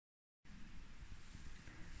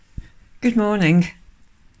Good morning.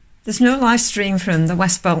 There's no live stream from the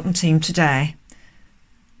West Bolton team today.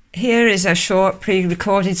 Here is a short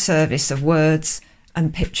pre-recorded service of words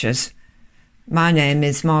and pictures. My name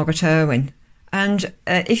is Margaret, and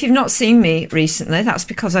if you've not seen me recently, that's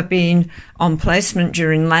because I've been on placement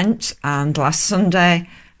during Lent and last Sunday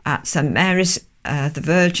at St Mary's the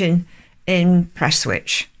Virgin in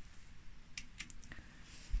Prestwich.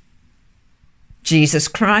 Jesus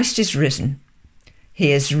Christ is risen.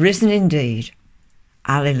 He is risen indeed.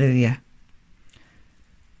 Alleluia.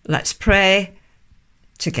 Let's pray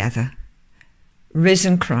together.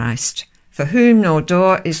 Risen Christ, for whom no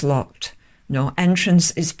door is locked, no entrance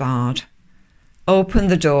is barred, open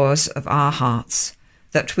the doors of our hearts,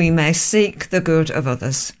 that we may seek the good of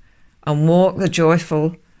others and walk the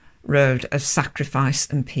joyful road of sacrifice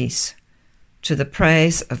and peace, to the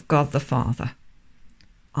praise of God the Father.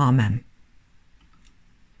 Amen.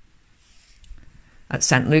 At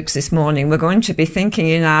St Luke's this morning, we're going to be thinking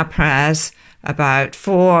in our prayers about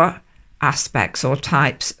 4 aspects or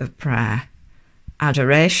types of prayer: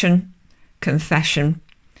 adoration, confession,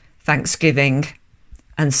 thanksgiving,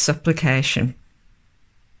 and supplication.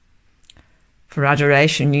 For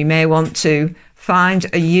adoration, you may want to find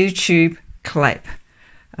a YouTube clip.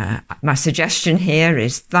 My suggestion here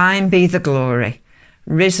is Thine be the glory,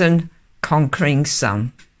 risen, conquering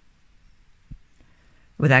Son.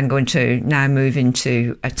 We're then going to now move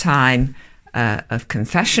into a time of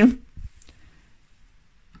confession.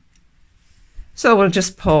 So we'll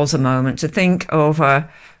just pause a moment to think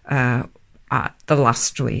over the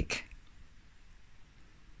last week.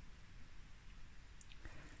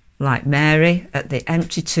 Like Mary at the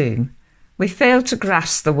empty tomb, we fail to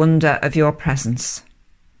grasp the wonder of your presence.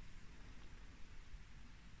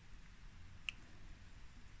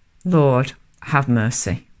 Lord, have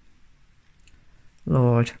mercy.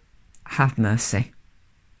 Lord, have mercy.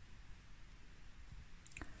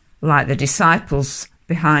 Like the disciples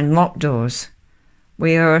behind locked doors,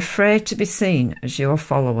 we are afraid to be seen as your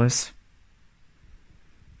followers.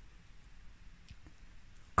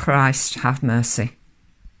 Christ, have mercy.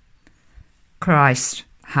 Christ,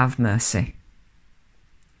 have mercy.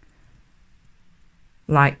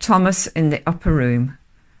 Like Thomas in the upper room,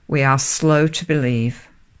 we are slow to believe.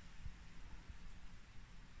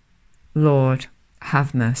 Lord,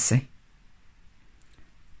 have mercy.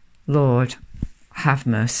 Lord, have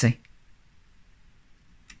mercy.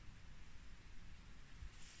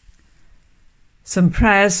 Some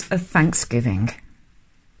prayers of thanksgiving.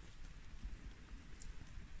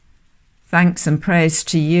 Thanks and praise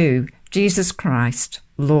to you, Jesus Christ,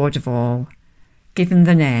 Lord of all, given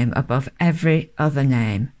the name above every other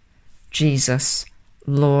name, Jesus,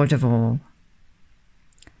 Lord of all.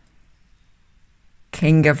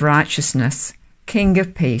 King of righteousness, King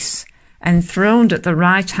of peace, enthroned at the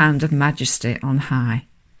right hand of majesty on high.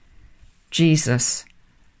 Jesus,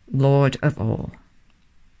 Lord of all.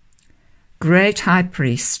 Great High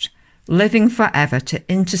Priest, living forever to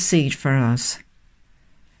intercede for us.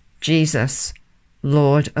 Jesus,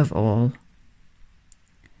 Lord of all.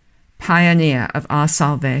 Pioneer of our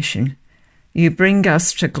salvation, you bring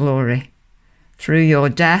us to glory through your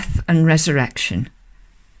death and resurrection.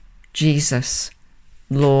 Jesus,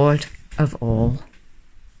 Lord of all.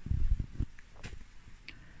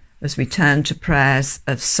 As we turn to prayers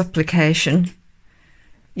of supplication,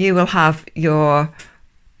 you will have your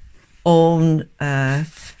own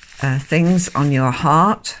things on your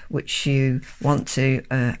heart which you want to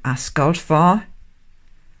ask God for.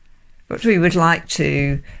 But we would like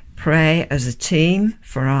to pray as a team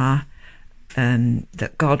for our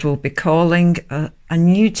that God will be calling a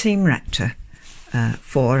new team rector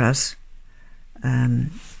for us.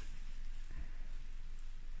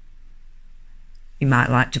 You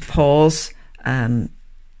might like to pause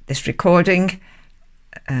this recording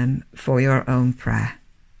for your own prayer.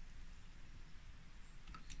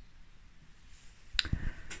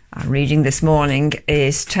 Our reading this morning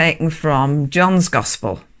is taken from John's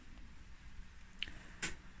Gospel.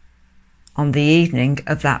 On the evening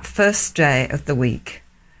of that first day of the week,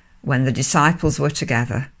 when the disciples were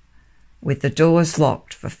together, with the doors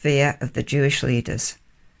locked for fear of the Jewish leaders,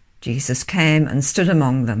 Jesus came and stood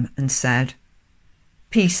among them and said,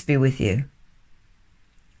 "Peace be with you."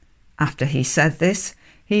 After he said this,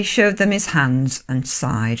 he showed them his hands and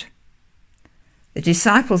side. The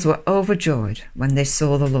disciples were overjoyed when they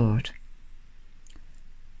saw the Lord.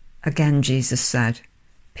 Again Jesus said,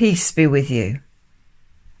 "Peace be with you.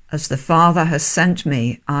 As the Father has sent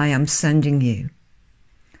me, I am sending you."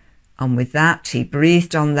 And with that he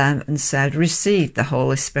breathed on them and said, "Receive the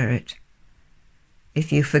Holy Spirit.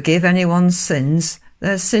 If you forgive anyone's sins,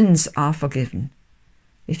 their sins are forgiven.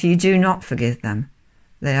 If you do not forgive them,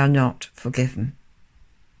 they are not forgiven.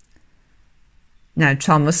 Now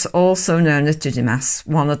Thomas, also known as Didymus,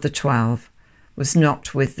 one of the 12, was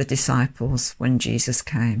not with the disciples when Jesus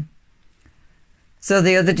came. So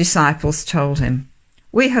the other disciples told him,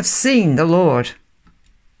 "We have seen the Lord."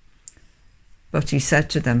 But he said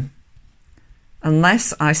to them,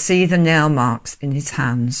 "Unless I see the nail marks in his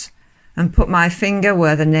hands, and put my finger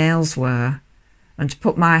where the nails were, and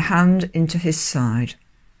put my hand into his side,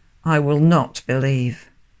 I will not believe."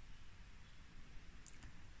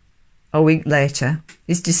 A week later,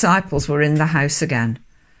 his disciples were in the house again,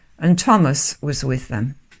 and Thomas was with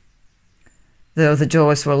them. Though the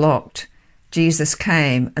doors were locked, Jesus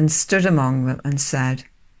came and stood among them and said,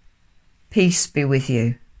 "Peace be with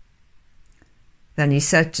you." Then he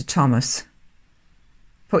said to Thomas,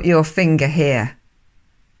 "Put your finger here.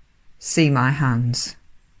 See my hands.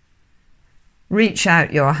 Reach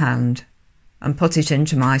out your hand and put it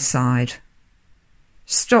into my side.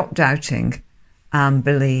 Stop doubting and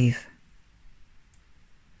believe."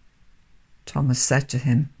 Thomas said to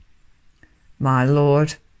him, "My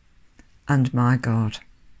Lord and my God."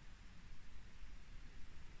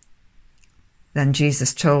 Then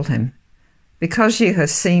Jesus told him, "Because you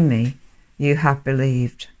have seen me, you have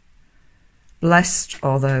believed. Blessed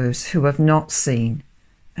are those who have not seen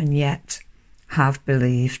and yet have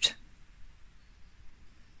believed."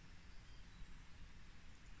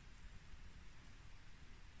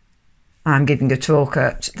 I'm giving a talk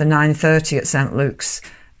at the 9:30 at St Luke's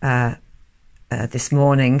this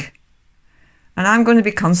morning, and I'm going to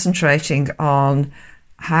be concentrating on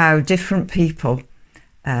how different people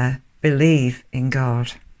believe in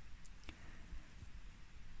God.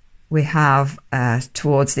 We have,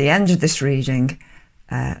 towards the end of this reading,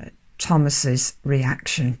 Thomas's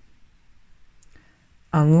reaction.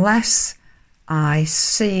 Unless I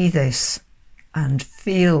see this and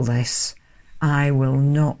feel this, I will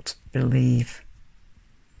not believe.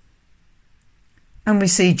 And we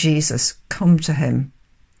see Jesus come to him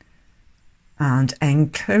and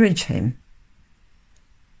encourage him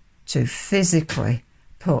to physically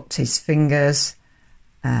put his fingers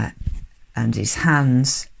and his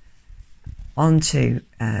hands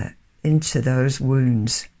into those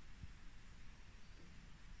wounds.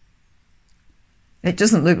 It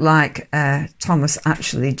doesn't look like Thomas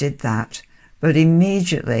actually did that, but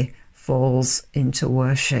immediately falls into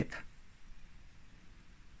worship.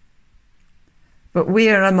 But we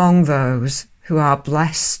are among those who are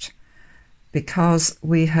blessed because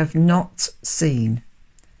we have not seen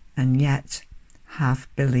and yet have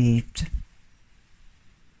believed.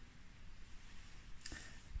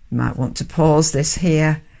 You might want to pause this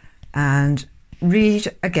here and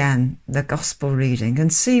read again the gospel reading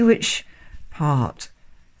and see which part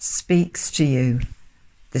speaks to you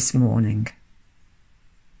this morning.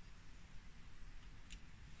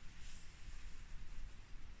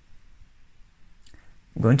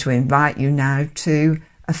 I'm going to invite you now to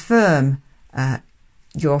affirm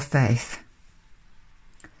your faith.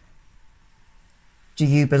 Do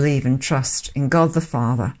you believe and trust in God the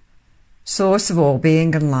Father, source of all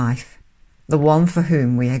being and life, the one for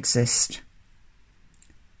whom we exist?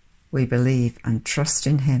 We believe and trust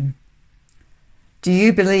in him. Do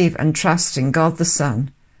you believe and trust in God the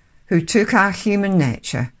Son, who took our human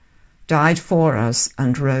nature, died for us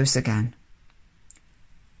and rose again?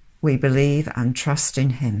 We believe and trust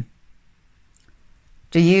in him.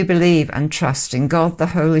 Do you believe and trust in God the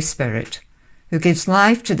Holy Spirit, who gives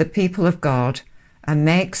life to the people of God and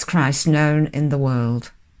makes Christ known in the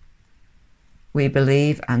world? We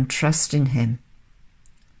believe and trust in him.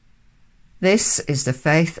 This is the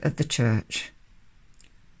faith of the Church.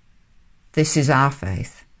 This is our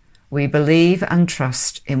faith. We believe and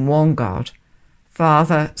trust in one God,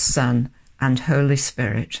 Father, Son, and Holy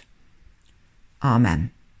Spirit.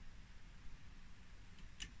 Amen.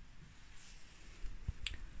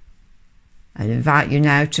 I invite you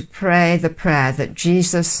now to pray the prayer that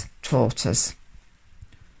Jesus taught us.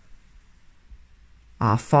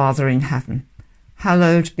 Our Father in heaven,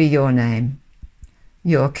 hallowed be your name.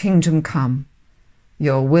 Your kingdom come,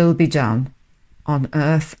 your will be done, on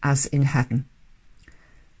earth as in heaven.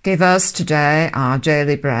 Give us today our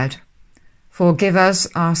daily bread. Forgive us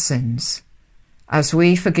our sins, as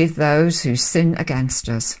we forgive those who sin against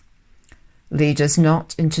us. Lead us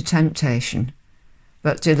not into temptation,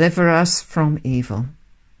 but deliver us from evil.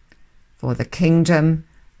 For the kingdom,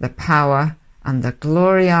 the power, and the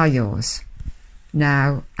glory are yours,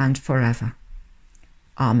 now and forever.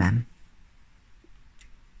 Amen.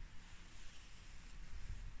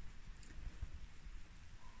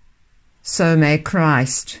 So may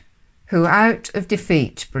Christ, who out of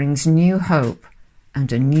defeat brings new hope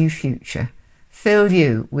and a new future fill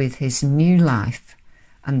you with his new life,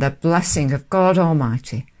 and the blessing of God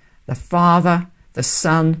Almighty, the Father, the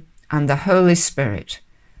Son, and the Holy Spirit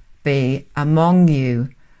be among you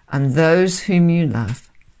and those whom you love,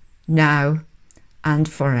 now and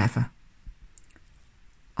forever.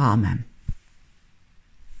 Amen.